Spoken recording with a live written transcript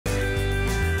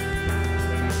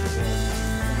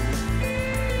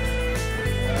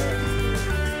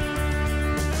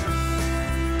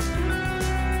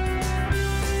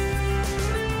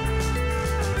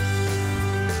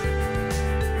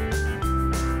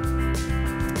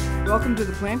Welcome to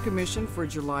the Plan Commission for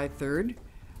July 3rd.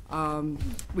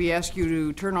 We ask you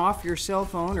to turn off your cell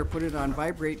phone or put it on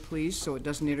vibrate, please, so it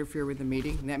doesn't interfere with the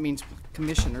meeting. And that means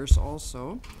commissioners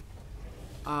also.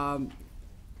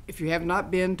 If you have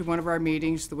not been to one of our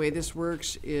meetings, the way this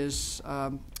works is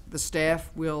the staff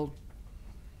will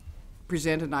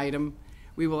present an item.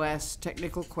 We will ask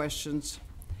technical questions,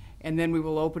 and then we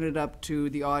will open it up to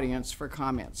the audience for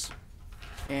comments.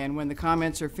 And when the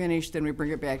comments are finished, then we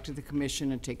bring it back to the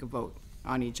commission and take a vote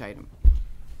on each item.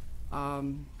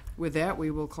 With that,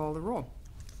 we will call the roll.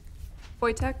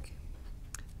 Wojtek.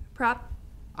 Prop.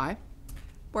 Aye.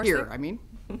 Borsick. Here, I mean.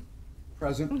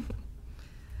 Present.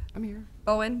 I'm here.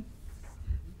 Owen.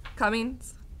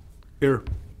 Cummings. Here.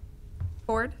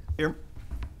 Ford. Here.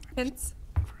 Hintz.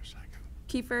 For a second.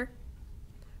 Kiefer.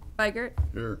 Weigert.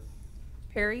 Here.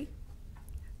 Perry.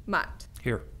 Mott.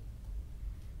 Here.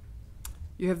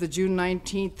 You have the June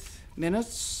 19th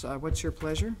minutes. What's your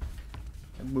pleasure?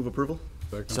 Move approval.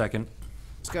 Second.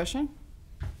 Discussion?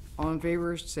 All in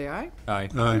favor, say aye. Aye.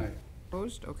 Aye.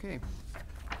 Opposed? Okay.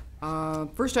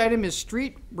 First item is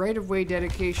street right-of-way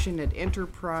dedication at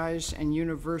Enterprise and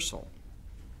Universal.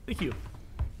 Thank you.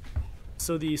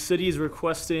 So the city is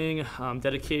requesting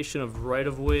dedication of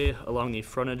right-of-way along the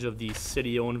frontage of the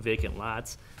city-owned vacant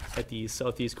lots at the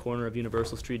southeast corner of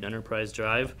Universal Street and Enterprise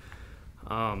Drive.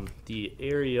 The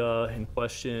area in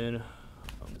question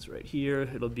is right here.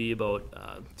 It'll be about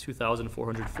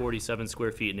 2,447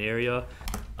 square feet in area.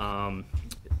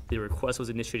 The request was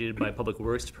initiated by Public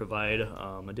Works to provide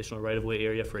additional right-of-way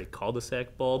area for a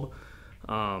cul-de-sac bulb.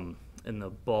 And the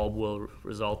bulb will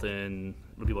result in,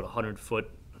 it'll be about a 100-foot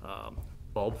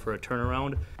bulb for a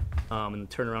turnaround. And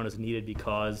the turnaround is needed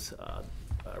because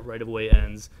right-of-way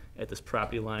ends at this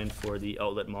property line for the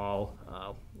outlet mall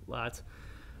lot.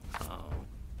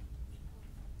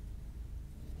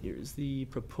 Here's the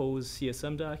proposed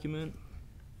CSM document.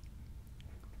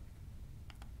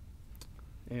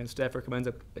 And staff recommends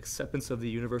acceptance of the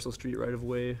Universal Street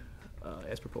right-of-way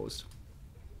as proposed.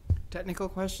 Technical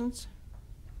questions?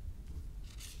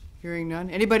 Hearing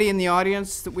none. Anybody in the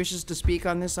audience that wishes to speak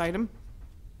on this item?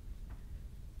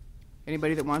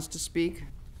 Anybody that wants to speak?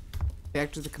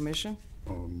 Back to the commission.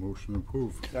 Motion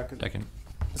approved. Second.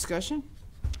 Discussion?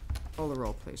 Call the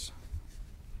roll, please.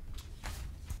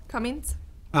 Cummings.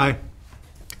 Aye.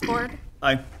 Ford.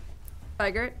 Aye.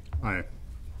 Weigert. Aye.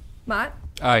 Mott.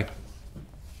 Aye.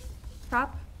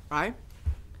 Prop. Aye.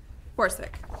 Borsick.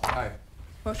 Aye.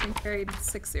 Motion carried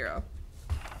 6-0.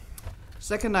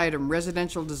 Second item,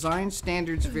 residential design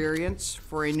standards variance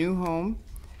for a new home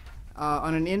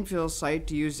on an infill site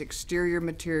to use exterior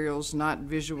materials not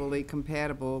visually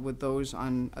compatible with those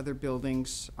on other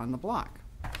buildings on the block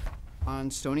on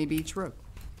Stony Beach Road.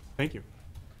 Thank you.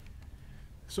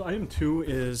 So item 2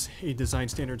 is a design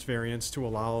standards variance to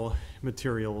allow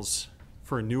materials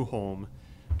for a new home,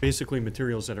 basically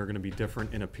materials that are going to be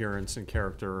different in appearance and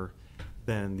character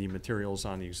than the materials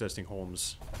on the existing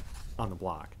homes on the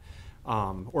block.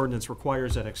 Ordinance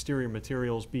requires that exterior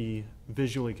materials be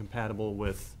visually compatible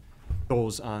with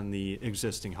those on the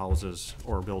existing houses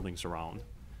or buildings around.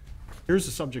 Here's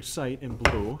the subject site in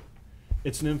blue.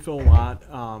 It's an infill lot.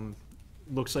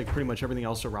 Looks like pretty much everything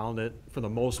else around it, for the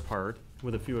most part,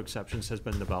 with a few exceptions, has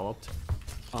been developed.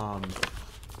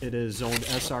 It is zoned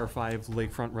SR5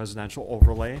 Lakefront Residential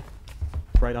Overlay,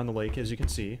 right on the lake, as you can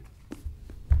see.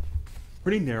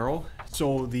 Pretty narrow,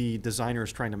 so the designer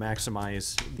is trying to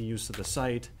maximize the use of the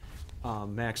site,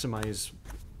 maximize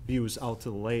views out to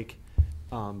the lake,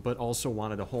 but also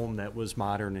wanted a home that was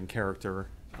modern in character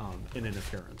and in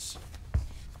appearance.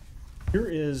 Here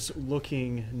is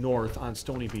looking north on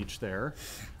Stony Beach there.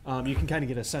 You can kind of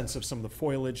get a sense of some of the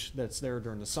foliage that's there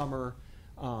during the summer.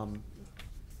 Some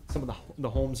of the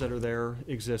homes that are there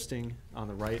existing on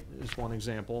the right is one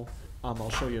example. I'll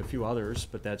show you a few others,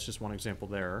 but that's just one example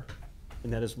there.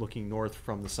 And that is looking north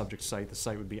from the subject site. The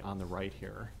site would be on the right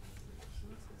here.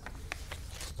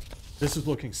 This is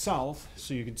looking south,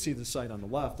 so you can see the site on the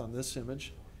left on this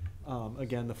image.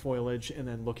 Again, the foliage, and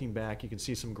then looking back, you can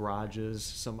see some garages,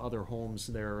 some other homes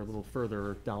there a little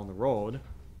further down the road.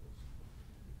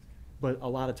 But a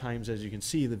lot of times, as you can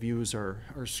see, the views are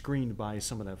screened by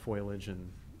some of that foliage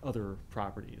and other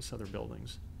properties, other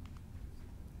buildings.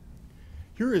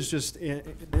 Here is just an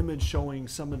image showing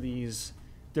some of these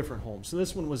different homes. So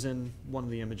this one was in one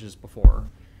of the images before.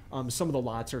 Some of the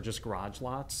lots are just garage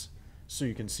lots. So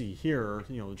you can see here,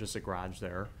 just a garage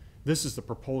there. This is the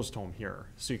proposed home here.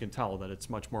 So you can tell that it's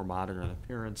much more modern in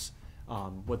appearance.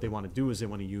 What they want to do is they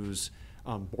want to use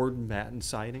board and batten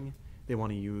siding. They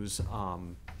want to use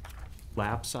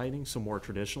lap siding, so more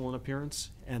traditional in appearance.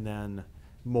 And then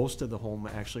most of the home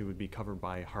actually would be covered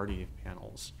by hardy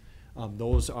panels.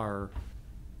 Those are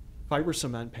fiber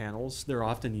cement panels. They're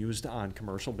often used on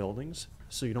commercial buildings,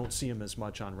 so you don't see them as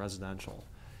much on residential.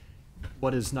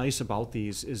 What is nice about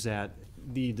these is that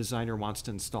the designer wants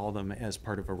to install them as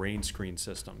part of a rain screen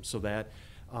system, so that,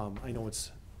 I know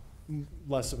it's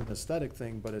less of an aesthetic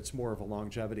thing, but it's more of a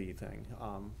longevity thing.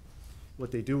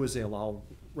 What they do is they allow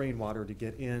rainwater to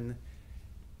get in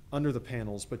under the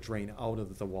panels but drain out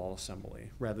of the wall assembly,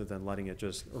 rather than letting it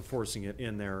just, or forcing it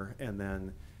in there and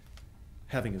then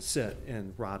having it sit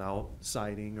and rot out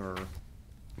siding or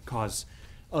cause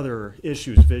other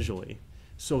issues visually.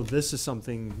 So this is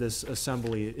something, this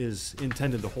assembly is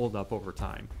intended to hold up over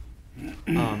time.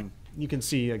 You can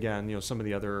see, again, some of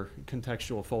the other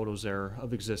contextual photos there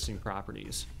of existing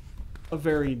properties, a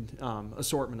varied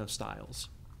assortment of styles.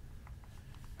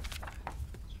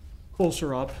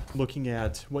 Closer up, looking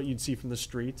at what you'd see from the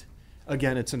street.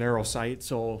 Again, it's a narrow site,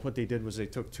 so what they did was they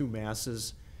took two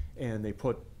masses and they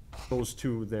put those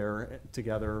two there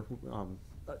together,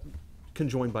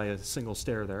 conjoined by a single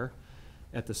stair there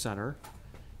at the center.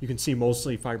 You can see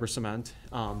mostly fiber cement,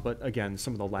 but again,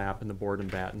 some of the lap and the board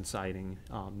and batten siding.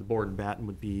 The board and batten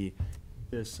would be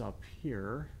this up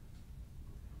here,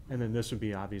 and then this would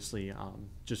be obviously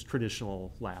just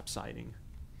traditional lap siding.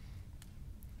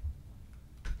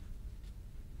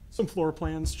 Some floor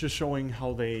plans just showing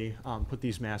how they put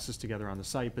these masses together on the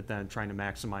site, but then trying to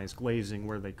maximize glazing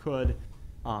where they could.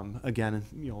 Again,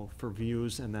 for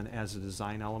views and then as a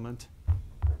design element.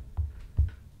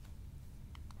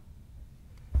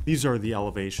 These are the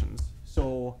elevations.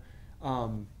 So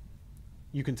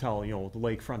you can tell, the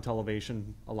lakefront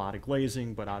elevation, a lot of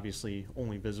glazing, but obviously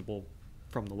only visible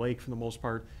from the lake for the most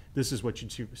part. This is what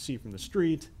you'd see from the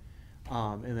street.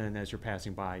 And then as you're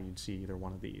passing by, you'd see either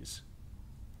one of these,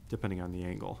 depending on the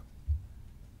angle.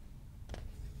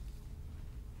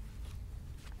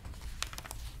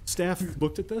 Staff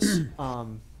looked at this.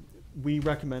 We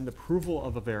recommend approval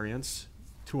of a variance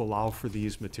to allow for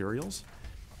these materials.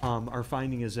 Our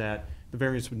finding is that the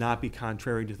variance would not be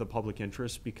contrary to the public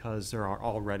interest because there are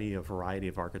already a variety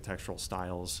of architectural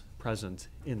styles present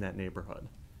in that neighborhood.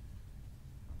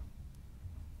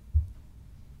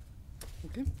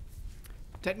 Okay.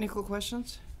 Technical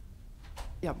questions?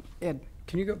 Yeah, Ed.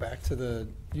 Can you go back to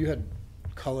you had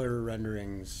color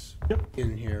renderings Yep.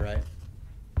 in here, right?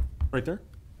 Right there?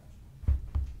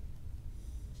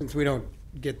 Since we don't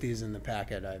get these in the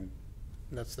packet,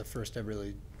 that's the first I've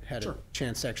really had Sure. a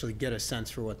chance to actually get a sense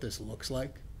for what this looks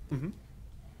like. Mm-hmm.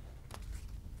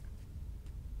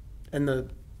 And the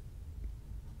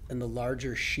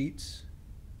larger sheets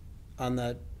on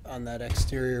that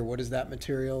exterior, what is that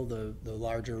material? The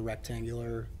larger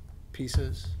rectangular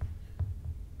pieces?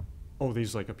 Oh,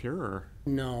 these like up here, or?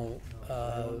 No.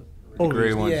 Oh, Gray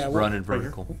these- ones yeah, what- run in right here?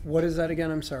 vertical. What is that again?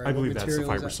 I'm sorry. I What believe that's the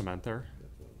material is fiber that? cement there.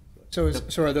 So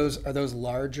are those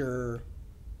larger,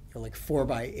 like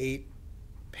 4x8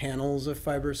 panels of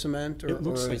fiber cement, or It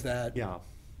looks is like that? Yeah,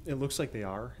 it looks like they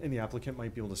are, and the applicant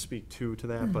might be able to speak to that,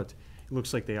 Mm-hmm. but it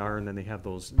looks like they are, and then they have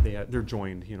those, they're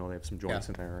joined, they have some joints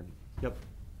Yeah. in there, and, yep.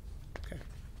 Okay.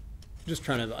 Just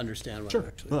trying to understand what Sure, I'm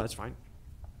actually. no, that's fine.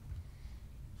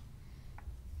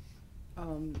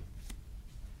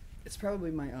 It's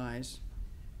probably my eyes.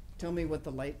 Tell me what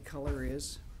the light color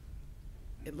is.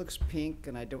 It looks pink,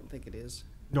 and I don't think it is.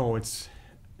 No, I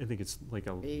think it's like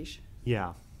a, Beige?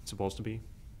 yeah, it's supposed to be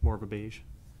more of a beige.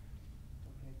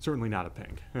 Certainly not a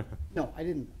pink. No, I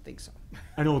didn't think so.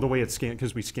 I know the way it's scanned,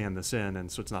 because we scanned this in, and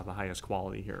so it's not the highest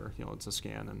quality here, it's a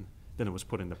scan, and then it was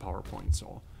put into PowerPoint,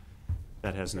 so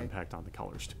that has an Okay. impact on the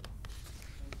colors too.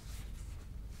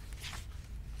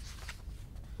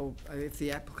 Oh, if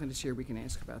the applicant is here, we can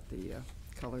ask about the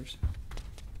colors.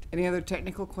 Any other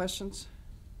technical questions?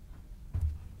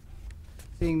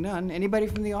 Seeing none, anybody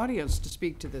from the audience to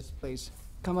speak to this, please?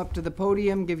 Come up to the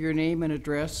podium, give your name and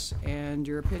address and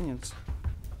your opinions.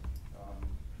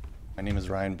 My name is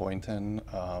Ryan Boynton.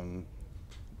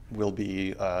 Will be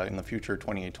in the future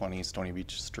 2820 Stony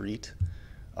Beach Street.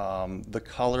 The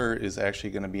color is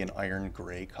actually going to be an iron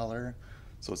gray color,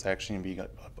 so it's actually going to be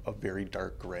a very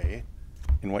dark gray.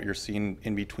 And what you're seeing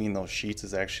in between those sheets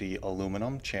is actually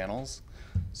aluminum channels.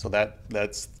 So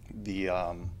that's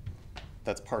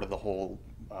part of the whole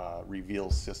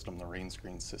reveal system, the rain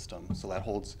screen system. So that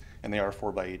holds, and they are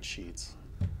 4x8 sheets.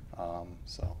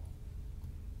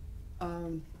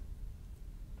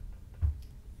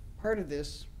 Part of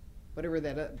this, whatever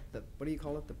that, what do you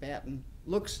call it, the batten,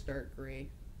 looks dark gray,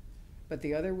 but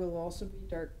the other will also be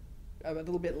dark, a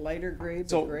little bit lighter gray,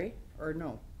 So- but gray, or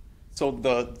no? So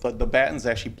the batten's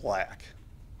actually black.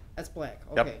 That's black,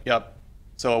 Yep, okay. yep.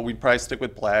 So we'd probably stick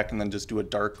with black and then just do a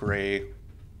dark gray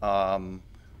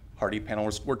hardy panel.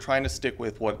 We're trying to stick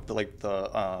with what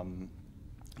the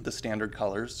standard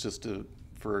colors, just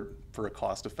for a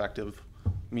cost-effective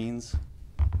means.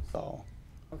 So,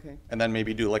 Okay. and then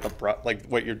maybe do like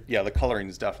the coloring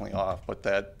is definitely off, but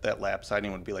that lap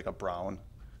siding would be like a brown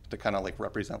to kind of like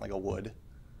represent like a wood.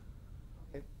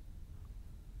 Okay.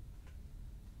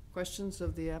 Questions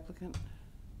of the applicant?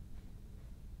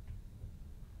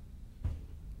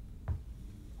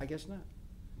 I guess not.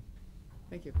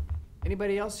 Thank you.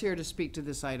 Anybody else here to speak to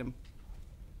this item?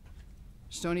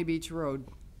 Stony Beach Road.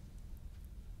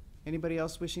 Anybody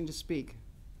else wishing to speak?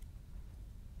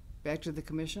 Back to the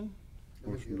commission?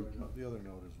 The other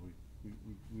note is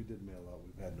we did mail out,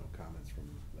 we've had no comments from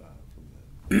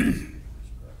the.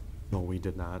 No, we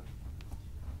did not.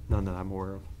 None that I'm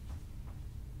aware of.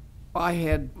 I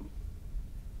had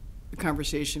a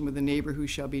conversation with a neighbor who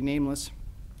shall be nameless,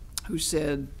 who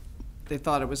said they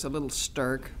thought it was a little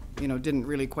stark, didn't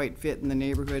really quite fit in the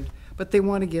neighborhood, but they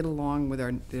want to get along with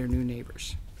their new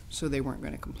neighbors, so they weren't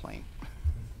going to complain.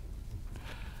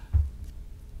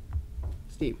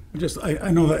 Steve? I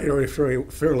know that area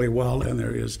fairly well, and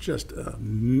there is just a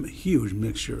huge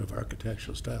mixture of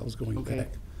architectural styles going Okay.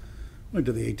 back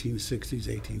into the 1860s,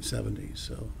 1870s.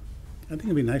 So I think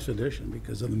it'd be a nice addition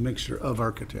because of the mixture of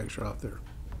architecture out there.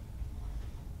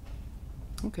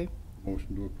 Okay.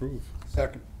 Motion to approve.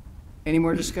 Second. Any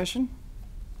more discussion?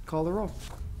 Call the roll.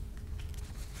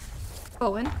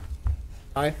 Bowen,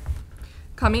 Aye.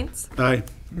 Cummings, Aye.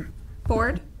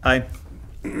 Ford, Aye.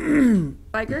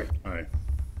 Weigert, Aye.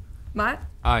 Mott,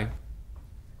 Aye.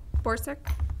 Forsick,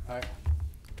 Aye.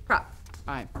 Crop.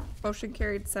 Aye. Motion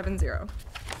carried 7-0.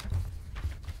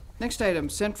 Next item,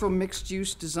 Central Mixed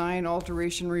Use Design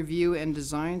Alteration Review and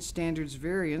Design Standards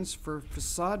Variance for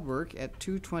facade work at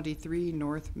 223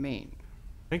 North Main.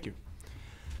 Thank you.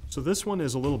 So this one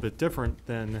is a little bit different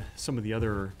than some of the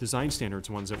other design standards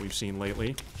ones that we've seen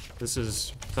lately. This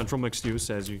is central mixed use,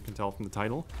 as you can tell from the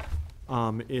title.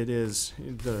 It is,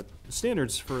 the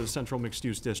standards for the central mixed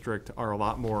use district are a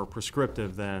lot more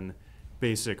prescriptive than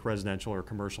basic residential or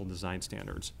commercial design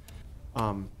standards.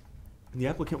 The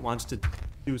applicant wants to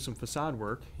do some facade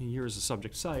work. Here's the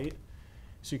subject site.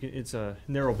 So it's a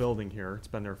narrow building here. It's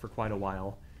been there for quite a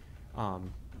while.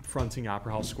 Fronting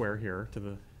Opera House Square here to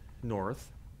the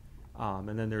north.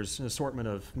 And then there's an assortment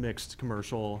of mixed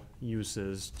commercial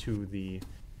uses in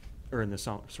the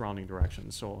surrounding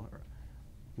directions. So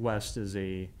west is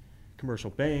a commercial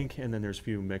bank, and then there's a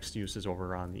few mixed uses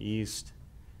over on the east.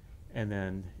 And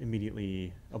then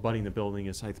immediately abutting the building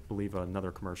is, I believe,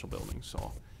 another commercial building.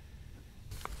 So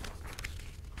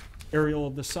aerial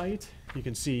of the site, you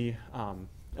can see,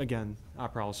 again,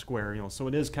 Opera House Square, so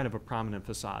it is kind of a prominent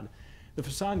facade. The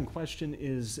facade in question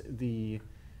is the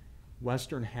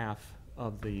western half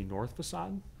of the north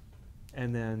facade,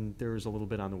 and then there's a little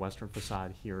bit on the western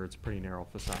facade here. It's a pretty narrow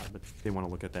facade, but they want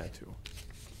to look at that too.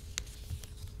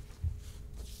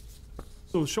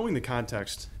 So showing the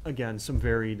context, again, some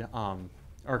varied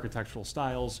architectural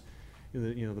styles.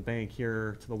 The bank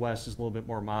here to the west is a little bit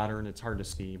more modern. It's hard to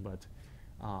see, but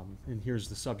and here's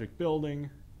the subject building,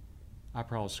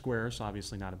 Opera House Square, so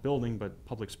obviously not a building, but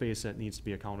public space that needs to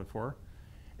be accounted for.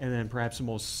 And then perhaps the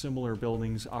most similar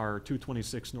buildings are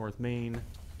 226 North Main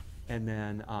and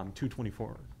then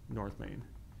 224 North Main.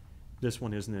 This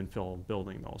one is an infill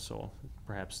building though, so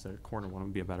perhaps the corner one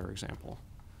would be a better example.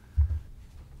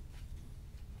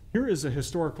 Here is a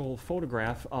historical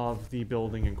photograph of the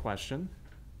building in question.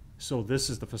 So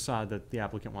this is the facade that the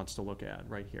applicant wants to look at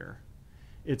right here.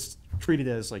 It's treated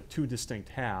as like two distinct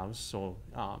halves, so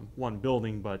one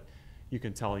building, but you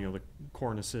can tell, the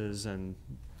cornices and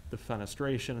the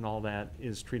fenestration and all that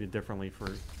is treated differently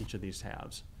for each of these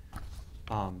halves.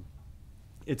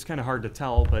 It's kind of hard to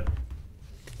tell, but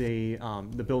the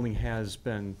building has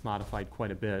been modified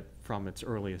quite a bit from its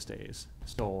earliest days.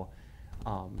 So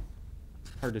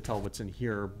hard to tell what's in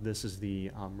here. This is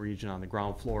the region on the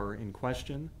ground floor in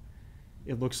question.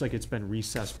 It looks like it's been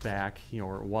recessed back,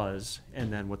 or it was,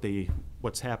 and then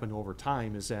what's happened over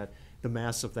time is that the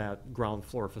mass of that ground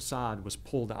floor facade was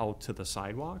pulled out to the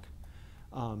sidewalk.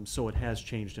 So it has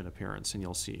changed in appearance, and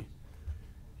you'll see.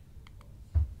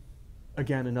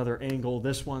 Again, another angle.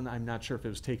 This one, I'm not sure if it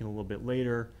was taken a little bit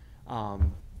later.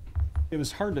 It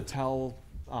was hard to tell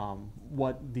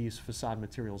what these facade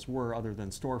materials were other than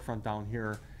storefront down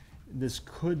here. This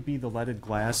could be the leaded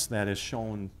glass that is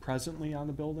shown presently on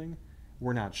the building.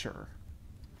 We're not sure.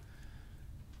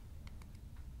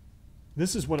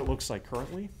 This is what it looks like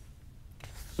currently.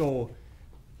 So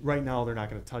right now they're not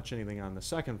going to touch anything on the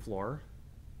second floor,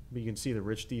 but you can see the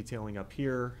rich detailing up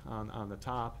here on the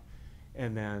top.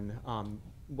 and then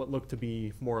what looked to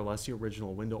be more or less the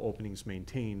original window openings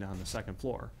maintained on the second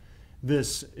floor.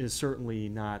 This is certainly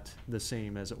not the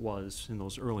same as it was in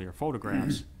those earlier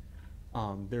photographs.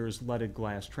 There's leaded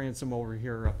glass transom over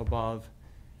here up above,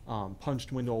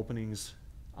 punched window openings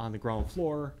on the ground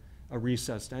floor, a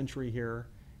recessed entry here,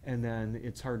 and then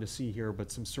it's hard to see here,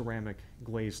 but some ceramic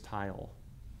glazed tile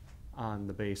on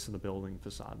the base of the building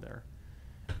facade there.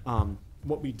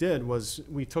 What we did was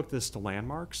we took this to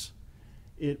landmarks.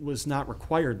 It was not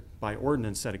required by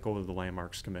ordinance that it go to the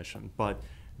Landmarks Commission, but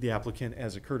the applicant,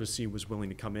 as a courtesy, was willing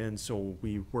to come in, so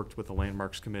we worked with the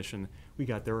Landmarks Commission. We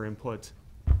got their input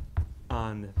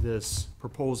on this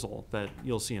proposal that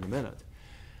you'll see in a minute.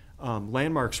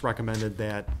 Landmarks recommended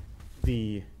that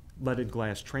the leaded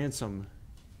glass transom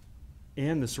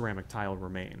and the ceramic tile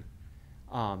remain.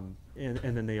 And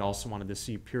then they also wanted to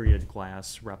see period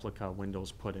glass replica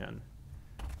windows put in.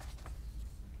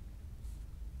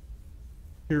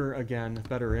 Here again,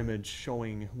 better image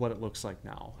showing what it looks like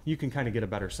now. You can kind of get a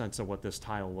better sense of what this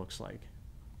tile looks like.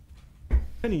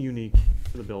 Kind of unique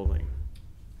to the building.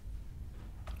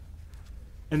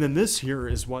 And then this here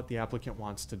is what the applicant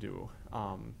wants to do.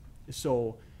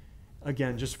 So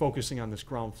again, just focusing on this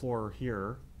ground floor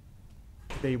here,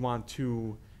 they want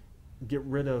to get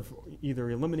rid of, either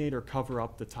eliminate or cover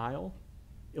up the tile,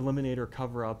 eliminate or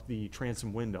cover up the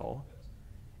transom window,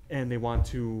 and they want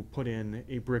to put in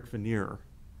a brick veneer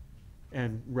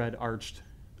and red arched,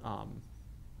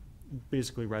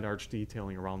 basically red arched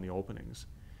detailing around the openings.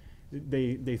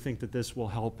 They think that this will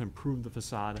help improve the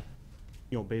facade,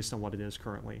 you know, based on what it is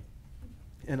currently,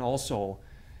 and also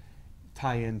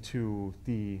tie into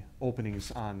the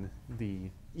openings on the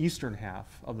eastern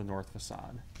half of the north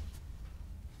facade.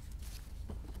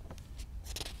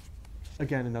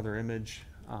 Again, another image,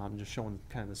 just showing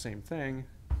kind of the same thing.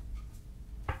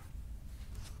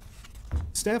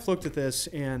 Staff looked at this,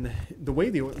 and the way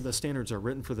the standards are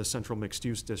written for the central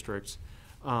mixed-use districts,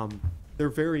 they're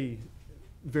very,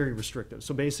 very restrictive.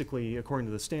 So basically, according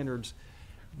to the standards,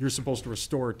 you're supposed to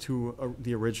restore to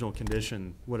the original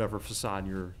condition whatever facade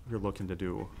you're looking to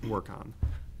do work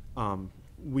on.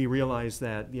 We realize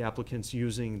that the applicant's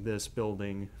using this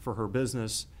building for her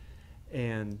business,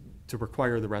 and to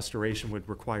require the restoration would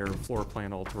require a floor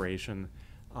plan alteration,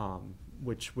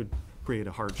 which would create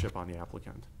a hardship on the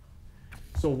applicant.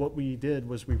 So what we did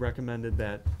was we recommended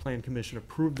that Plan Commission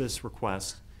approve this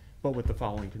request, but with the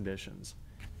following conditions.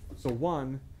 So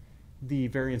one, the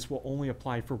variance will only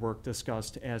apply for work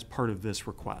discussed as part of this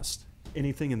request.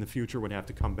 Anything in the future would have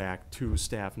to come back to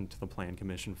staff and to the Plan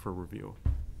Commission for review.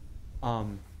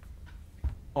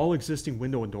 All existing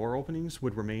window and door openings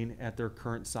would remain at their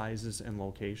current sizes and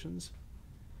locations.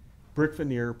 Brick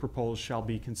veneer proposed shall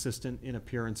be consistent in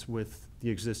appearance with the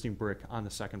existing brick on the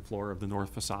second floor of the north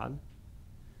facade.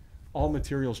 All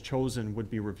materials chosen would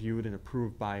be reviewed and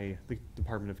approved by the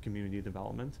Department of Community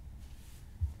Development.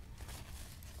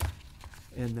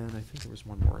 And then I think there was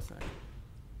one more thing.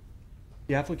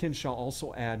 The applicant shall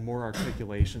also add more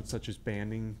articulation such as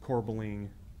banding, corbelling,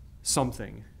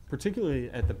 something, particularly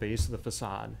at the base of the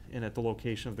facade and at the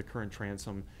location of the current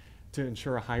transom, to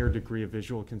ensure a higher degree of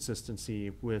visual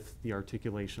consistency with the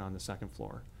articulation on the second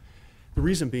floor. The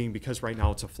reason being because right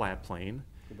now it's a flat plane.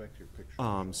 Go back to your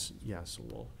picture. Yeah, so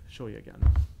we'll show you again.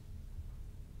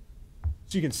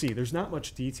 So you can see there's not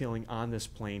much detailing on this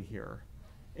plane here.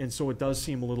 And so it does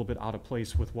seem a little bit out of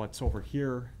place with what's over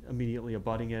here immediately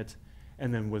abutting it,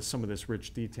 and then with some of this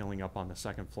rich detailing up on the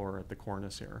second floor at the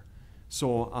cornice here.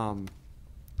 So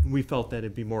we felt that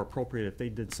it'd be more appropriate if they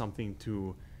did something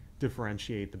to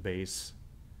differentiate the base,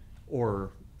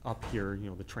 or up here, you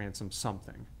know, the transom,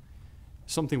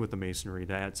 something with the masonry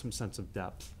to add some sense of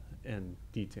depth and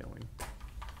detailing.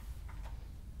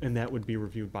 And that would be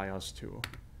reviewed by us too.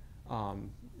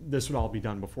 This would all be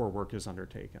done before work is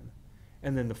undertaken.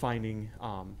 And then the finding,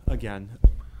 again,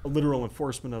 a literal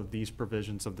enforcement of these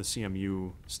provisions of the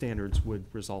CMU standards would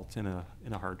result in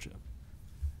a hardship.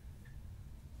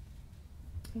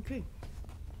 Okay.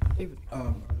 David?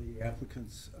 Are the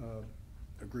applicants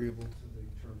agreeable to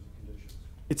the terms and conditions?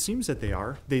 It seems that they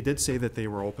are. They did say that they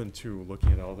were open to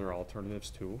looking at other alternatives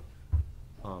too.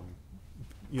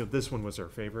 You know, this one was their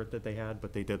favorite that they had,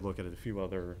 but they did look at a few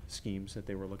other schemes that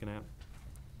they were looking at.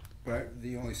 But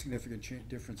the only significant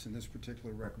difference in this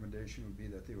particular recommendation would be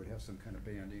that they would have some kind of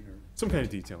banding or. Some kind of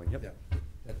detailing, yep. Yeah,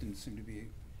 that didn't seem to be.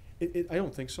 I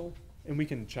don't think so, and we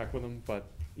can check with them, but,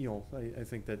 you know, I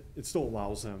think that it still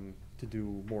allows them to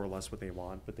do more or less what they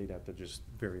want, but they'd have to just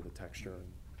vary the texture. And,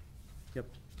 yep.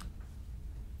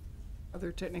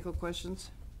 Other technical questions?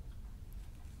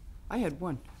 I had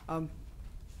one.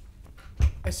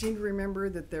 I seem to remember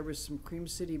that there was some Cream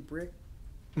City brick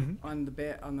on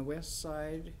the west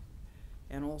side,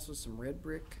 and also some red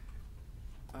brick.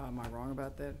 Am I wrong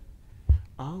about that?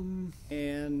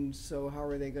 And so how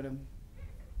are they gonna,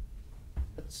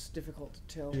 that's difficult to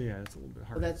tell. Yeah, it's a little bit Well,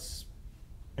 hard. that's,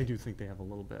 I do think they have a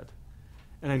little bit.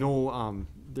 And I know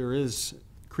there is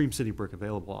Cream City brick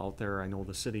available out there. I know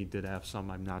the city did have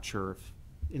some. I'm not sure if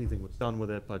anything was done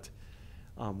with it, but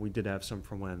we did have some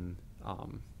from when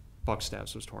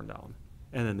Buckstaff's was torn down.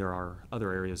 And then there are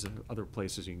other areas and other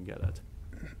places you can get it.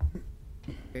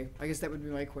 okay, I guess that would be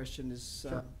my question is,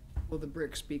 will the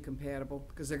bricks be compatible?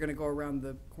 Because they're gonna go around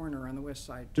the corner on the west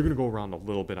side. They're gonna go around a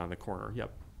little bit on the corner,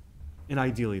 yep. And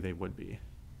ideally they would be.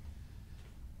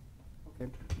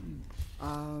 Okay.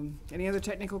 Any other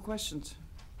technical questions?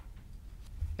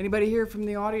 Anybody here from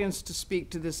the audience to speak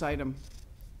to this item?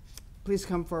 Please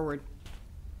come forward.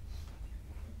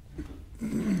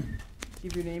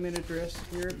 Give your name and address,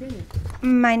 your opinion.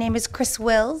 My name is Chris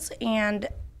Wills, and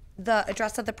the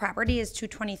address of the property is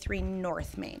 223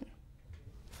 North Main.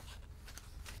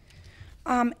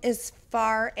 As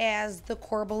far as the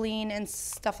corbelline and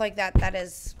stuff like that, that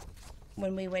is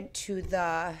when we went to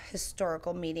the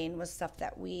historical meeting was stuff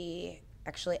that we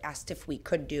actually asked if we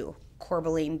could do.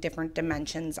 Corbelline, different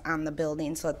dimensions on the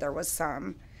building so that there was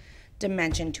some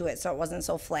dimension to it so it wasn't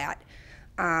so flat.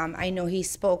 I know he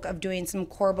spoke of doing some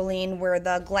corbelline where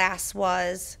the glass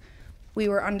was. We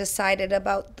were undecided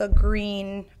about the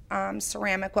green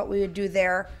ceramic, what we would do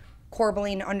there.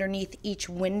 Corbelline underneath each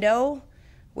window,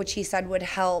 which he said would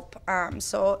help.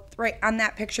 So right on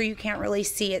that picture, you can't really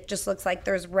see it. Just looks like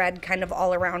there's red kind of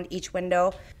all around each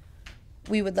window.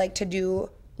 We would like to do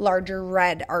larger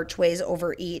red archways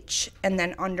over each, and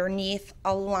then underneath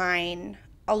a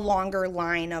longer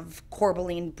line of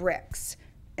corbelline bricks.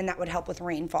 And that would help with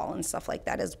rainfall and stuff like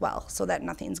that as well, so that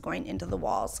nothing's going into the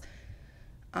walls.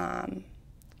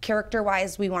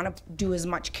 Character-wise, we want to do as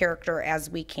much character as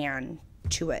we can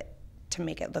to it to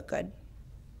make it look good.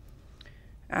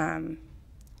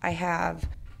 I have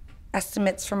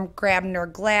estimates from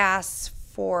Grabner Glass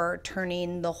for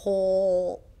turning the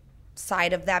whole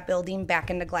side of that building back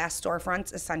into glass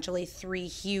storefronts, essentially 3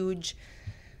 huge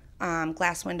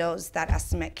glass windows. That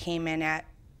estimate came in at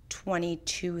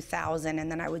 $22,000,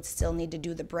 and then I would still need to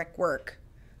do the brickwork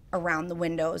around the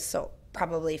windows, so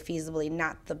probably feasibly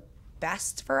not the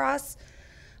best for us.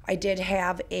 I did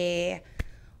have a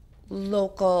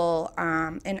local,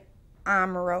 an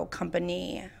Amaro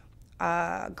company,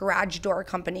 garage door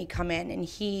company come in, and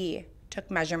he took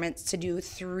measurements to do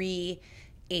 3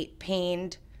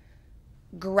 8-paned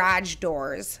garage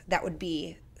doors that would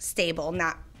be stable,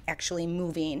 not actually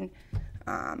moving.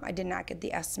 I did not get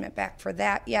the estimate back for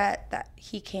that yet. That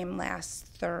he came last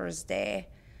Thursday.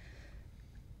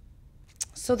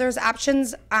 So there's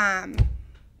options.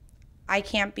 I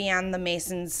can't be on the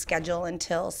Mason's schedule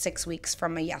until 6 weeks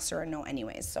from a yes or a no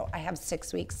anyways. So I have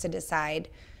 6 weeks to decide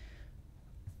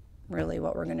really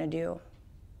what we're gonna do.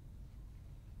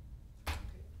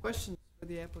 Questions for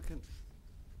the applicant?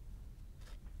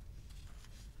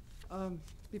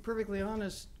 Be perfectly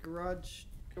honest, garage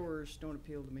doors don't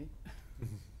appeal to me.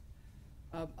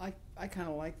 I kind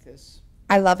of like this.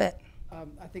 I love it.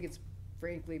 I think it's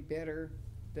frankly better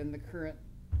than the current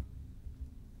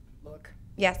look,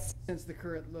 Yes, since the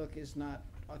current look is not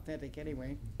authentic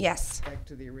anyway, yes, back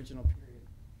to the original period.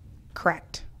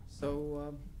 correct.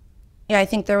 So, Yeah, I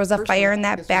think there was a personally, fire I in think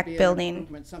that this would back be an building.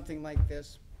 improvement, something like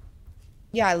this.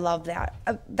 Yeah, I love that.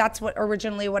 That's what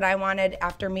originally what I wanted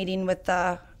after meeting with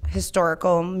the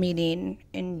historical meeting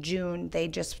in June. They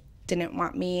just didn't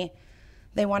want me.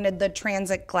 They wanted the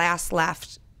transit glass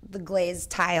left, the glazed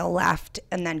tile left,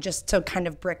 and then just to kind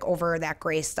of brick over that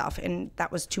gray stuff. And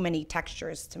that was too many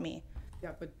textures to me.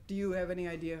 Yeah, but do you have any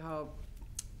idea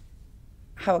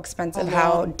How expensive,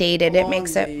 how dated it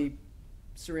makes it. the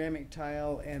ceramic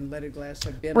tile and leaded glass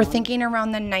have been We're on? thinking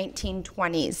around the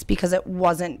 1920s because it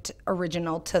wasn't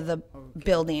original to the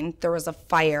building. There was a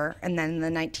fire, and then in the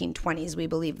 1920s, we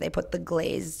believe they put the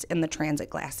glazed and the transit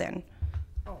glass in.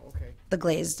 Oh, okay. The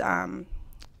glazed,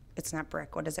 it's not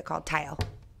brick, what is it called? Tile.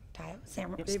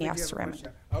 David, do you have a ceramic.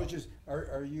 question? I was just,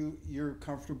 you're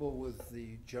comfortable with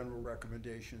the general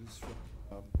recommendations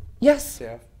from Yes.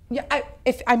 staff? Yeah,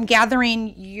 if I'm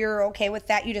gathering, you're okay with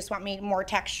that? You just want me more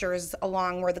textures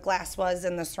along where the glass was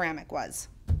and the ceramic was?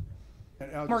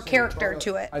 And I'll More just say, character Barbara,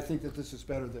 to it. I think that this is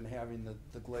better than having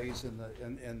the glaze and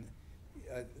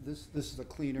this is a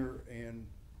cleaner and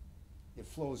it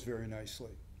flows very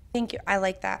nicely. Thank you, I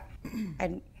like that.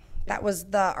 And that was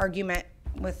the argument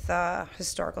with the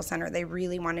Historical Center. They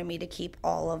really wanted me to keep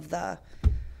all of the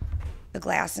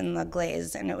glass and the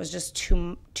glaze, and it was just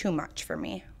too much for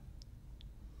me.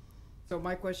 So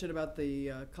my question about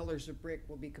the colors of brick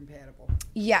will be compatible.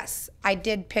 Yes, I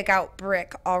did pick out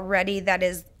brick already that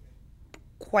is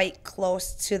quite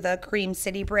close to the Cream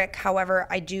City brick. However,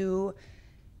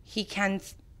 he can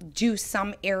do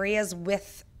some areas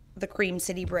with the Cream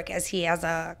City brick as he has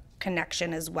a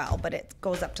connection as well, but it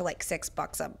goes up to like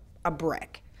 $6 a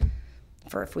brick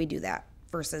for if we do that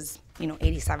versus,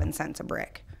 87 cents a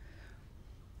brick.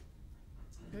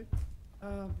 Okay.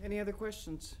 Any other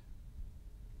questions?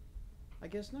 I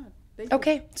guess not. Thank you.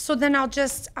 Okay, so then I'll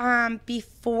just,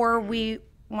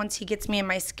 once he gets me in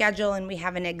my schedule and we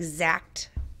have an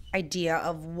exact idea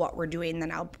of what we're doing,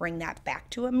 then I'll bring that back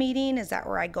to a meeting. Is that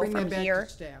where I go Bring from that back here? to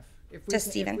staff. If To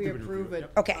Stephen? If we approve it.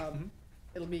 Okay.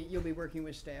 You'll be working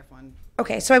with staff on.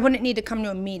 Okay, so I wouldn't need to come to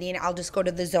a meeting. I'll just go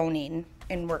to the zoning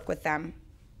and work with them.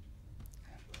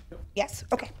 Yes,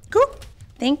 okay, cool.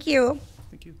 Thank you.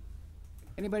 Thank you.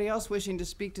 Anybody else wishing to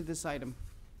speak to this item?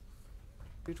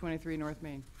 223 North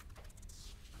Main.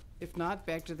 If not,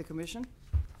 back to the commission.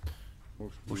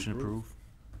 Motion approved.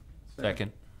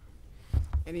 Second.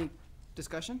 Any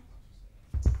discussion?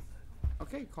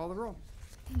 Okay, call the roll.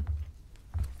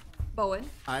 Bowen.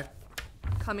 Aye.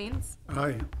 Cummings.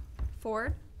 Aye.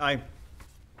 Ford. Aye.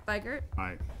 Weigert.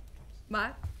 Aye.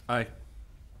 Mott. Aye.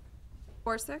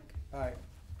 Borsick. Aye.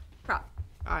 Crop.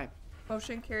 Aye.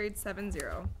 Motion carried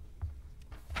 7-0.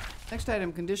 Next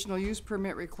item, conditional use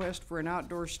permit request for an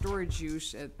outdoor storage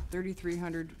use at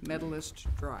 3300 Medalist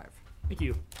Drive. Thank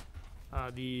you.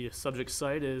 The subject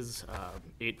site is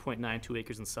 8.92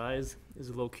 acres in size. Is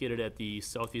located at the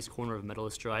southeast corner of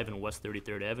Medalist Drive and West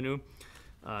 33rd Avenue.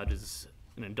 It is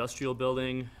an industrial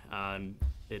building.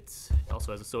 It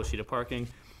also has associated parking.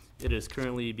 It is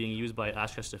currently being used by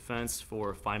Oshkosh Defense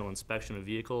for final inspection of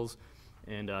vehicles,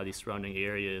 and the surrounding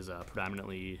area is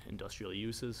predominantly industrial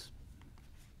uses.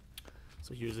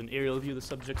 So here's an aerial view of the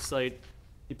subject site.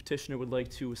 The petitioner would like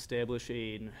to establish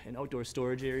an outdoor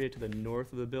storage area to the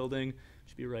north of the building.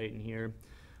 Should be right in here.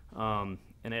 And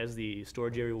as the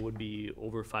storage area would be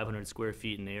over 500 square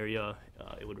feet in area,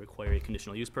 it would require a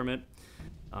conditional use permit.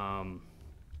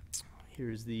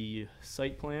 Here's the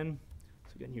site plan.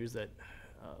 So again, here's that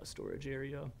storage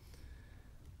area.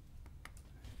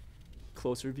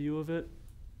 Closer view of it.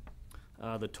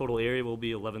 The total area will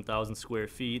be 11,000 square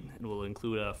feet and will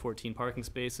include 14 parking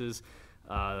spaces.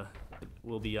 It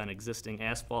will be on existing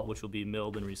asphalt, which will be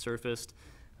milled and resurfaced.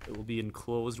 It will be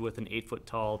enclosed with an 8-foot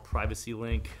tall privacy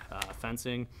link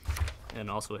fencing, and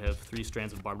also have 3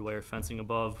 strands of barbed wire fencing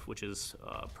above, which is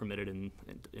permitted in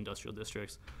industrial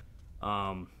districts.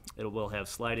 It will have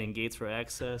sliding gates for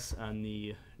access on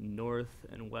the north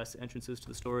and west entrances to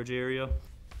the storage area.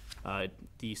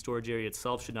 The storage area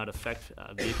itself should not affect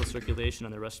vehicle circulation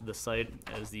on the rest of the site,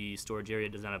 as the storage area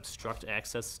does not obstruct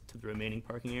access to the remaining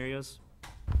parking areas.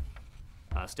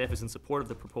 Staff is in support of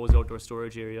the proposed outdoor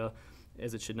storage area,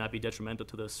 as it should not be detrimental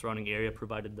to the surrounding area,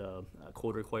 provided the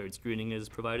code-required screening is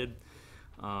provided.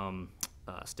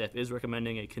 Staff is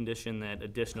recommending a condition that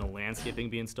additional landscaping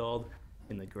be installed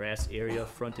in the grass area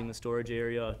fronting the storage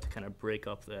area to kind of break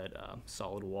up that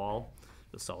solid wall,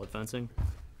 the solid fencing.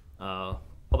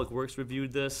 Public Works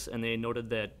reviewed this, and they noted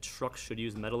that trucks should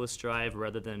use Medalist Drive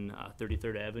rather than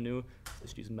 33rd Avenue. They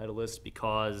should use Medalist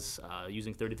because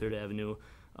using 33rd Avenue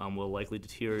will likely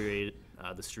deteriorate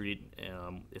the street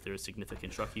if there is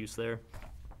significant truck use there.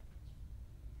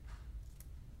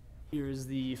 Here's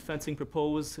the fencing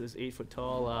proposed. It is 8-foot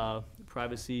tall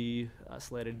privacy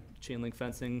slatted chain link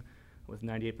fencing with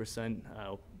 98%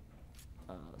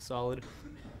 solid,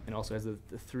 and also has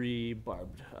the 3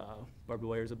 barbed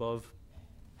wires above.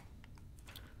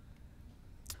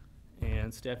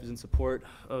 And staff is in support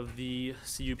of the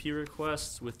CUP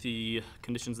requests with the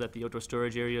conditions that the outdoor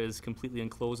storage area is completely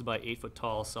enclosed by 8-foot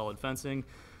tall solid fencing.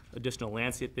 Additional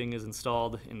landscaping is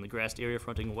installed in the grassed area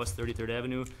fronting West 33rd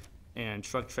Avenue, and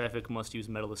truck traffic must use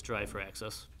Medalist Drive for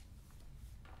access.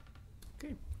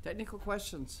 Okay, technical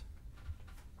questions?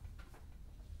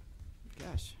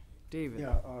 Gosh, David.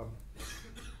 Yeah,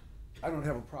 I don't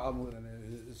have a problem with it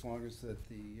as long as that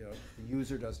the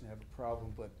user doesn't have a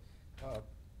problem, but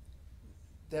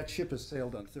that ship has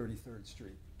sailed on 33rd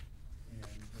Street.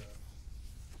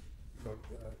 And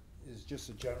is just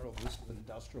a general, this is an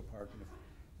industrial park, and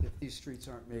if these streets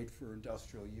aren't made for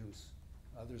industrial use,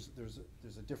 there's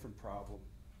a different problem.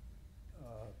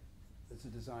 It's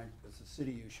a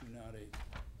city issue, not a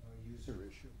user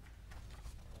issue.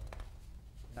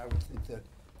 And I would think that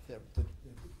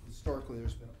historically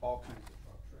there's been all kinds of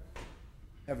truck traffic,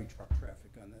 heavy truck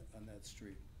traffic on that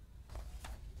street.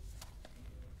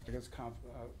 I guess, I don't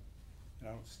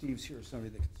know, Steve's here, or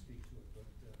somebody that can speak to it,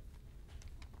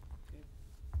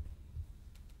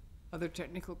 but. Other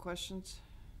technical questions?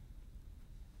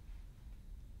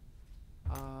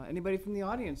 Anybody from the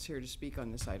audience here to speak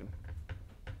on this item?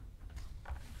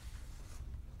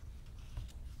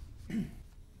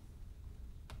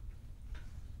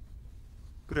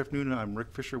 Good afternoon. I'm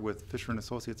Rick Fisher with Fisher &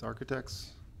 Associates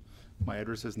Architects. My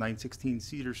address is 916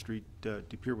 Cedar Street, De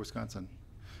Pere, Wisconsin.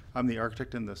 I'm the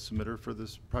architect and the submitter for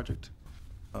this project.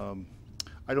 So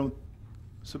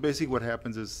basically what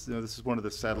happens is, this is one of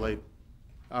the satellite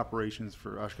operations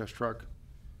for Oshkosh Truck.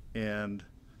 And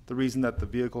the reason that the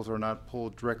vehicles are not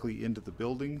pulled directly into the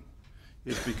building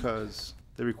is because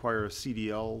they require a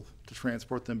CDL to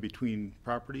transport them between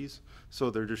properties. So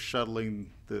they're just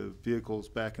shuttling the vehicles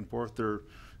back and forth. They're,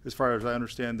 as far as I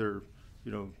understand, they're,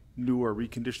 new or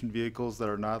reconditioned vehicles that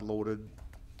are not loaded.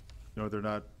 They're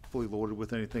not fully loaded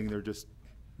with anything. They're just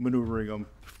maneuvering them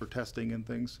for testing and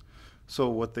things. So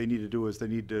what they need to do is they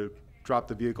need to drop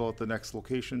the vehicle at the next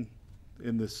location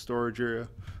in this storage area.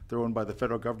 They're owned by the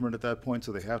federal government at that point,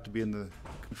 so they have to be in the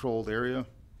controlled area.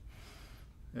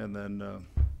 And then,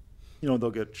 they'll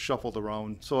get shuffled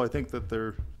around. So I think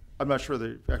that I'm not sure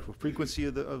the actual frequency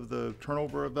of the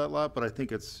turnover of that lot, but I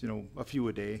think it's, a few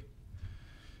a day.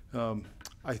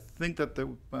 I think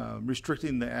that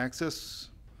restricting the access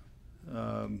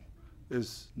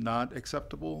is not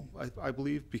acceptable, I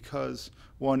believe, because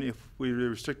one, if we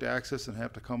restrict access and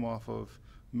have to come off of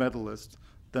Medalist,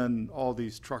 then all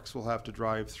these trucks will have to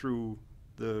drive through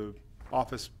the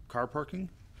office car parking,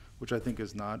 which I think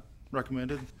is not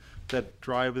recommended. That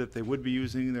drive that they would be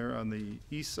using there on the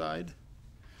east side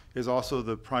is also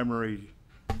the primary,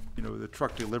 the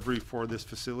truck delivery for this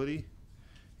facility.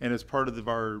 And as part of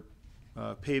our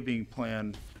paving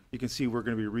plan, you can see we're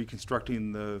going to be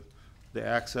reconstructing the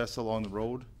access along the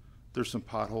road. There's some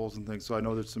potholes and things, so I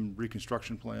know there's some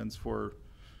reconstruction plans for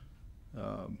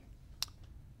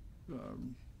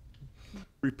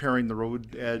repairing the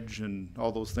road edge and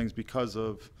all those things because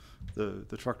of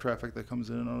the truck traffic that comes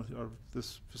in and out of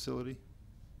this facility.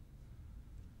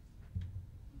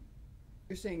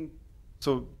 You're saying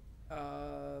So,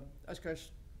 Oshkosh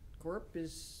Corp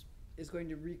is going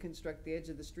to reconstruct the edge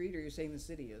of the street, or you're saying the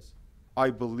city is? I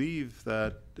believe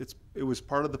that it was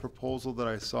part of the proposal that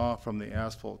I saw from the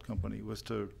asphalt company was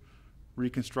to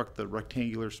reconstruct the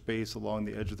rectangular space along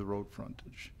the edge of the road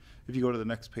frontage. If you go to the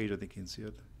next page, I think you can see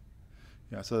it.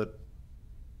 Yeah, so that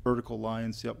vertical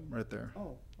lines, yep, right there.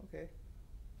 Oh, okay.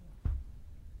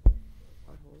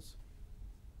 Potholes.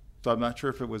 So I'm not sure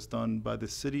if it was done by the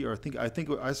city, or I think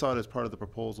I saw it as part of the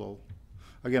proposal.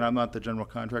 Again, I'm not the general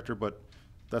contractor, but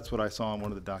that's what I saw in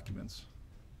one of the documents.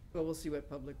 Well, we'll see what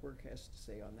Public Work has to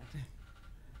say on that.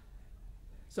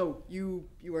 So you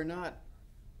are not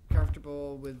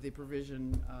comfortable with the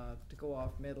provision to go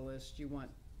off Medalist. You want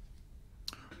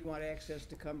access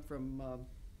to come from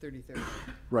 33rd.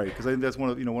 Right, because I think that's one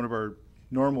of our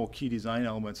normal key design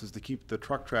elements is to keep the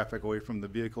truck traffic away from the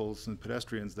vehicles and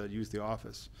pedestrians that use the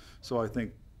office. So I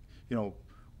think,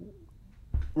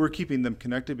 we're keeping them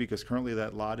connected because currently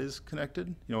that lot is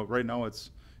connected. Right now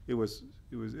it's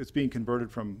being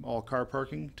converted from all car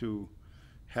parking to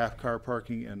half car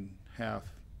parking and half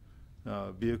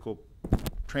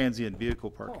transient vehicle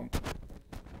parking.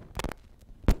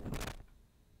 Oh.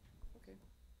 Okay.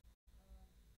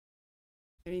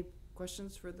 Any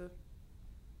questions for the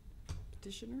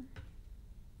petitioner?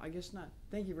 I guess not.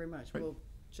 Thank you very much. Right. We'll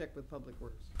check with Public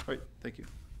Works. All right, thank you.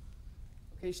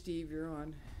 Okay, Steve, you're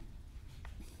on.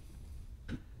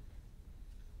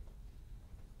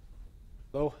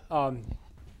 Hello.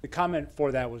 The comment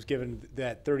for that was given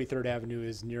that 33rd Avenue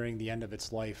is nearing the end of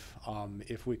its life.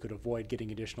 If we could avoid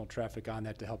getting additional traffic on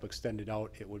that to help extend it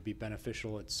out, it would be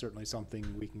beneficial. It's certainly something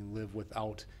we can live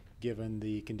without, given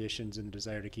the conditions and the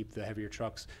desire to keep the heavier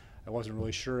trucks. I wasn't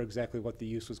really sure exactly what the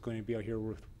use was going to be out here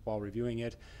while reviewing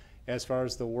it. As far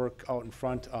as the work out in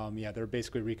front, yeah, they're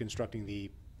basically reconstructing if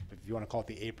you want to call it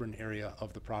the apron area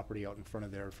of the property out in front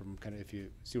of there from kind of, if you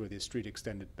see where the street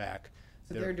extended back.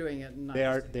 So they're doing it and not They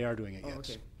the are doing it, Oh, yes.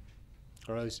 okay.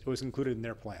 Or at least it was included in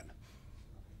their plan.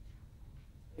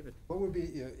 David. What would be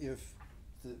if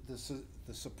the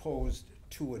supposed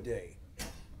 2 a day?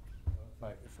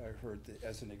 If I heard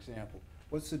as an example,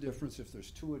 what's the difference if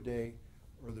there's 2 a day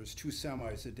or there's 2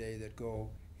 semis a day that go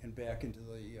and back into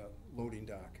the loading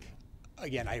dock?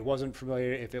 Again, I wasn't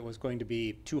familiar if it was going to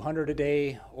be 200 a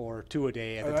day or 2 a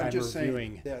day at the time I'm just of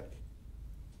reviewing. saying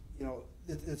that,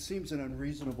 it seems an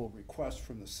unreasonable request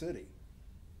from the city.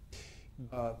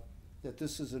 That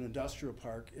this is an industrial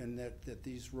park and that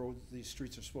these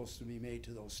streets are supposed to be made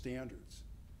to those standards.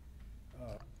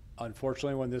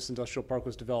 Unfortunately, when this industrial park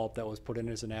was developed, that was put in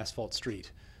as an asphalt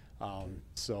street.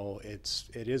 So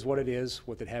it is what it is,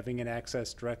 with it having an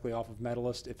access directly off of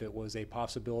Medalist. If it was a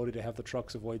possibility to have the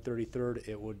trucks avoid 33rd,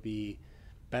 it would be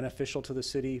beneficial to the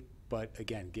city. But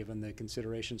again, given the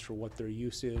considerations for what their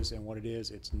use is and what it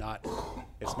is, it's not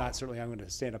certainly I'm going to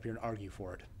stand up here and argue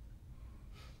for it.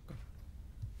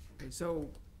 Okay, so,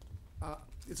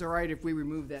 it's all right if we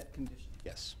remove that condition?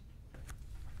 Yes.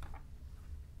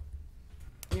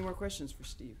 Any more questions for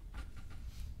Steve?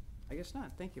 I guess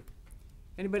not, thank you.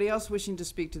 Anybody else wishing to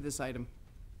speak to this item?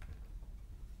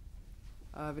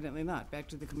 Evidently not. Back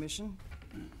to the commission.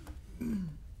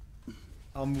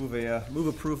 I'll move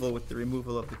approval with the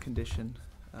removal of the condition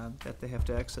that they have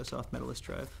to access off Medalist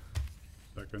Drive.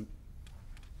 Second.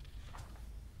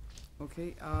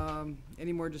 Okay,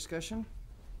 any more discussion?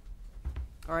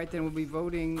 All right, then we'll be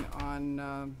voting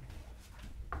on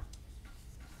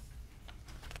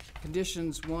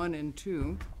conditions 1 and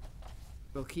 2.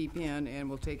 We'll keep in, and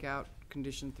we'll take out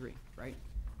condition 3, right?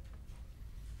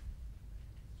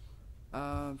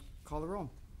 Call the roll.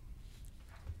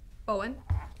 Bowen.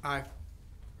 Aye.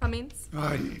 Cummings.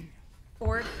 Aye.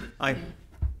 Ford. Aye.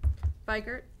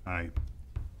 Weigert. Aye.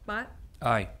 Mott.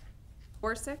 Aye.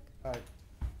 Borsick. Aye.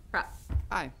 Crop.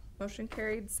 Aye. Motion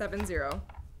carried 7-0.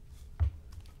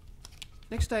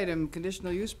 Next item,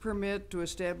 conditional use permit to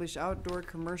establish outdoor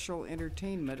commercial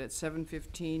entertainment at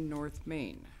 715 North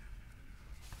Main.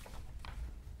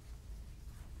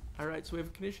 All right, so we have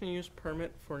a conditional use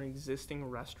permit for an existing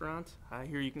restaurant.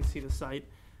 Here you can see the site.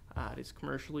 It is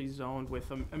commercially zoned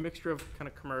with a mixture of kind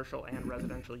of commercial and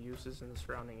residential uses in the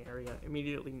surrounding area.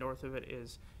 Immediately north of it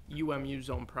is UMU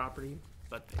zone property,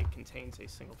 but it contains a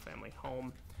single-family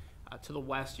home. To the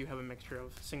west, you have a mixture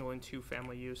of single and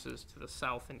two-family uses. To the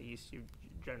south and east, you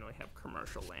generally have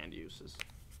commercial land uses.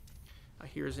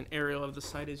 Here's an aerial of the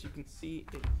site. As you can see,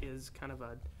 it is kind of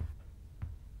a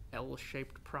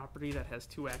L-shaped property that has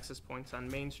 2 access points on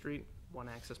Main Street, 1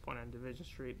 access point on Division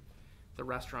Street. The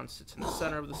restaurant sits in the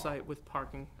center of the site with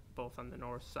parking both on the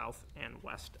north, south, and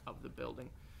west of the building.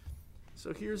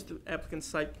 So here's the applicant's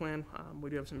site plan. We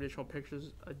do have some additional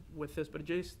pictures with this, but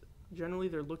generally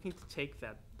they're looking to take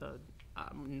the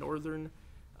northern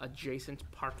adjacent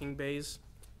parking bays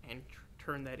and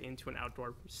turn that into an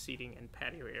outdoor seating and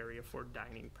patio area for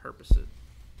dining purposes.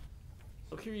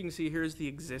 So here you can see, here's the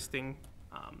existing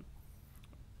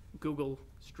Google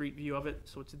Street View of it.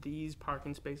 So it's these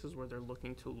parking spaces where they're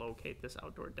looking to locate this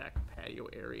outdoor deck patio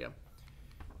area.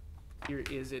 Here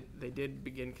is it. They did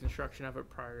begin construction of it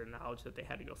prior to knowledge that they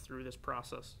had to go through this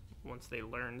process. Once they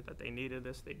learned that they needed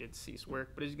this, they did cease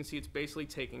work. But as you can see, it's basically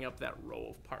taking up that row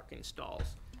of parking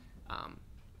stalls.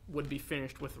 Would be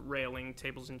finished with railing,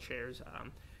 tables and chairs.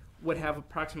 Would have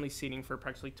approximately seating for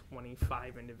approximately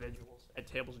 25 individuals at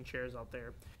tables and chairs out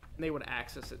there. And they would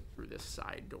access it through this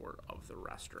side door of the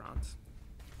restaurant.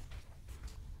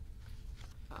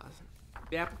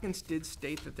 The applicants did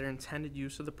state that their intended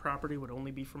use of the property would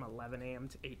only be from 11 a.m.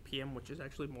 to 8 p.m., which is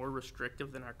actually more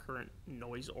restrictive than our current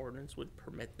noise ordinance would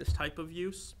permit this type of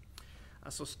use.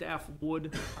 So staff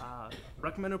would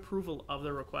recommend approval of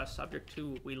the request, subject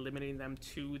to we limiting them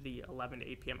to the 11 to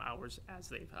 8 p.m. hours as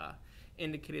they've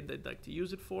indicated they'd like to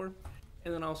use it for.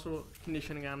 And then also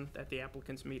conditioning on that the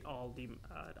applicants meet all the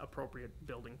appropriate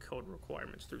building code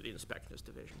requirements through the inspections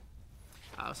division.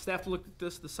 Staff looked at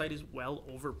this. The site is well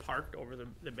over-parked over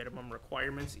the minimum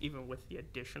requirements, even with the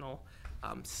additional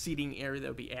seating area that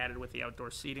would be added with the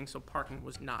outdoor seating, so parking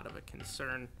was not of a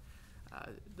concern.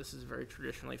 This is a very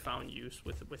traditionally found use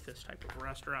with this type of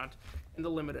restaurant, and the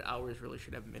limited hours really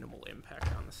should have minimal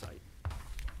impact on the site.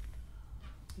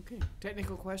 Okay,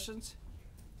 technical questions?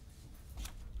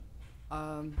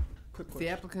 Quick If the question.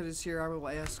 applicant is here, I will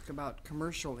ask about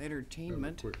commercial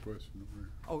entertainment. Quick question over here.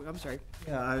 Oh, I'm sorry.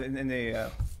 Yeah, in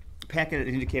the packet, it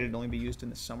indicated it'd only be used in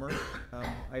the summer.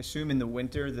 I assume in the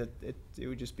winter that it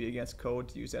would just be against code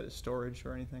to use that as storage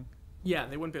or anything? Yeah,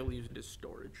 they wouldn't be able to use it as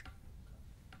storage.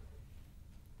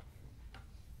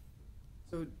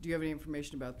 So do you have any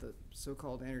information about the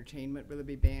so-called entertainment? Will there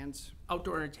be bands?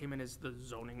 Outdoor entertainment is the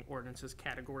zoning ordinances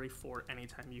category for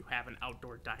anytime you have an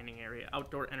outdoor dining area.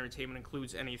 Outdoor entertainment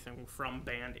includes anything from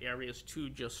band areas to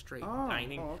just straight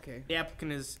dining. Oh, okay. The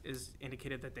applicant is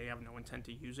indicated that they have no intent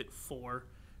to use it for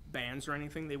bands or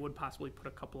anything. They would possibly put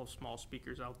a couple of small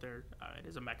speakers out there. It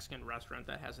is a Mexican restaurant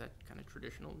that has that kind of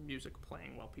traditional music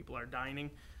playing while people are dining.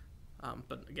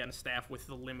 But again, staff with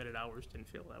the limited hours didn't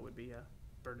feel that would be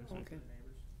burdensome to the neighbors.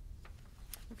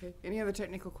 Okay, any other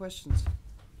technical questions?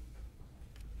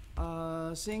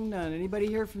 Seeing none, anybody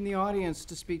here from the audience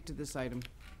to speak to this item?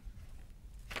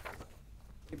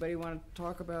 Anybody want to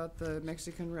talk about the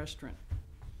Mexican restaurant?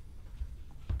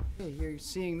 Okay, here,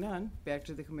 seeing none, back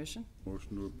to the commission.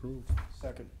 Motion to approve.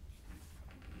 Second.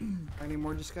 Any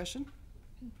more discussion?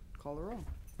 Call the roll.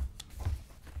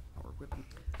 Howard Whitman.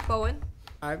 Bowen.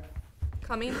 Aye.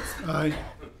 Cummings. Aye.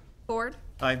 Ford.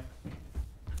 Aye.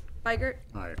 Weigert.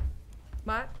 Aye.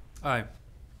 Mott. Aye.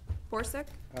 Forsick.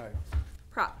 Aye.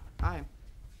 Prop. Aye.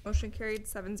 Motion carried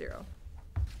 7-0.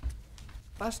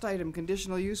 Last item,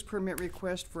 conditional use permit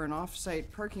request for an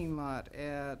off-site parking lot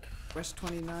at West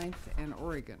 29th and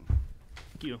Oregon.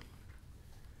 Thank you.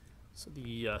 So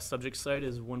the subject site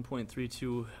is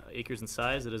 1.32 acres in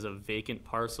size. It is a vacant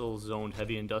parcel zoned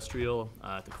heavy industrial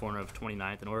at the corner of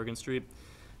 29th and Oregon Street.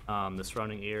 The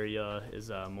surrounding area is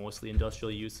mostly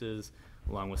industrial uses,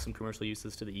 along with some commercial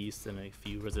uses to the east and a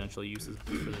few residential uses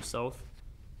further south.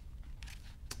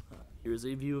 Here's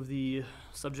a view of the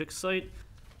subject site.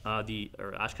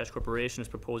 Oshkosh Corporation is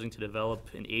proposing to develop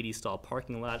an 80-stall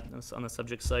parking lot on the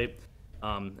subject site,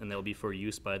 and that will be for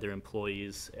use by their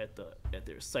employees at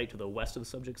their site to the west of the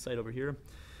subject site over here.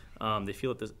 They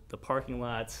feel that the parking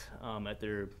lot at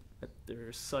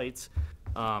their sites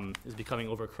is becoming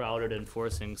overcrowded and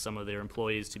forcing some of their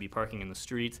employees to be parking in the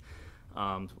street,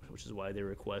 which is why they're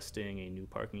requesting a new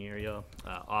parking area.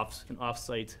 An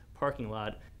off-site parking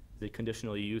lot is a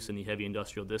conditional use in the heavy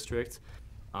industrial district.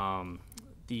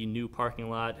 The new parking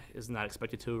lot is not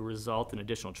expected to result in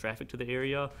additional traffic to the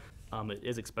area. It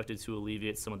is expected to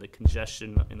alleviate some of the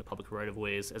congestion in the public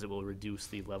right-of-ways, as it will reduce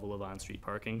the level of on-street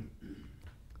parking.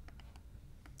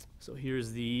 So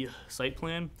here's the site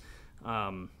plan.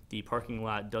 The parking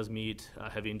lot does meet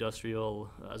heavy industrial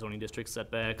zoning district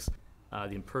setbacks.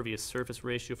 The impervious surface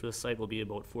ratio for the site will be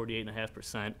about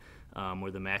 48.5%,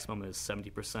 where the maximum is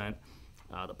 70%.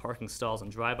 The parking stalls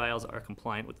and drive aisles are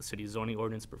compliant with the city's zoning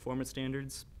ordinance performance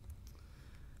standards.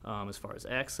 As far as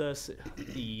access,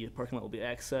 the parking lot will be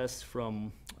accessed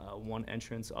from one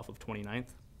entrance off of 29th.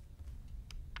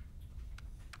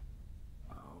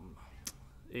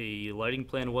 A lighting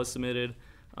plan was submitted,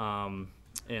 and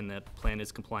that plan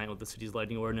is compliant with the city's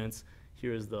lighting ordinance.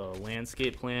 Here is the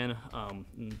landscape plan.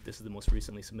 This is the most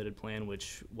recently submitted plan,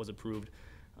 which was approved,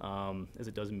 as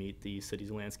it does meet the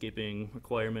city's landscaping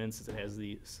requirements, as it has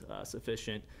the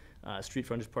sufficient street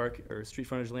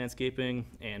frontage landscaping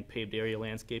and paved area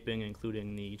landscaping,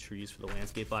 including the trees for the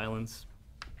landscape islands.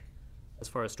 As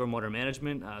far as stormwater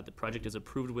management, the project is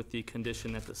approved with the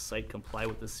condition that the site comply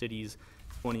with the city's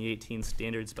 2018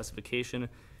 standard specification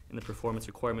and the performance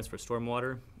requirements for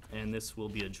stormwater, and this will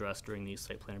be addressed during the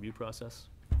site plan review process.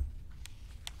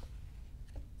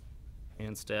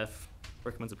 And staff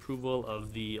recommends approval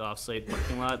of the off-site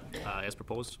parking lot as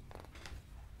proposed.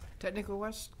 Technical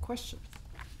question?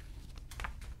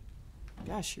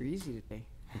 Gosh, you're easy today.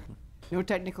 No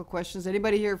technical questions?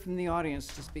 Anybody here from the audience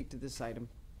to speak to this item?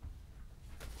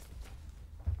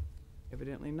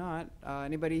 Evidently not.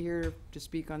 Anybody here to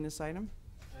speak on this item?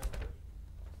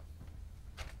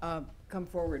 Come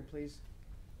forward, please.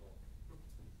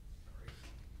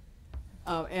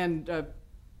 And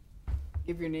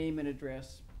give your name and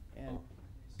address. And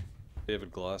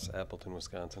David Gloss, Appleton,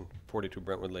 Wisconsin, 42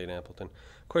 Brentwood Lane, Appleton.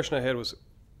 Question I had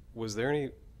was there any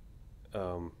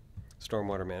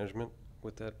stormwater management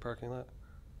with that parking lot?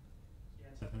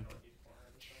 That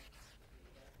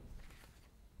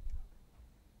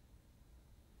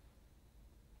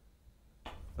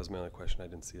was my only question. I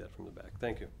didn't see that from the back.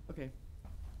 Thank you. Okay.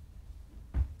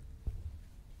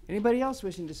 Anybody else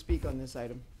wishing to speak on this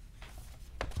item?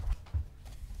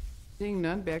 Seeing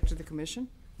none, back to the commission.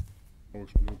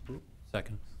 Motion to approve.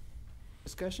 Second.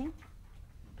 Discussion?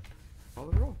 Call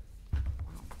the roll.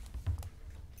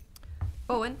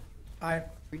 Bowen. Aye.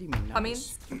 Reading me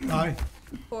numbers. Cummings. Aye.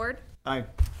 Ford. Aye.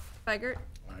 Weigert.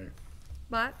 Aye.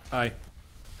 Mott. Aye.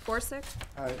 Forsick.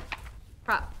 Aye.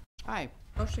 Prop. Aye.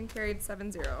 Motion carried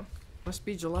 7-0. Must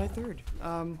be July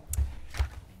 3rd.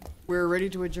 We're ready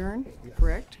to adjourn,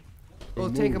 correct?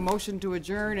 We'll take a motion to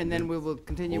adjourn, and then we will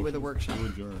continue with the workshop.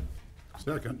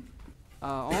 Second.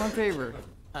 All in favor?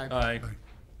 Aye.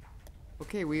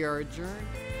 Okay, we are adjourned.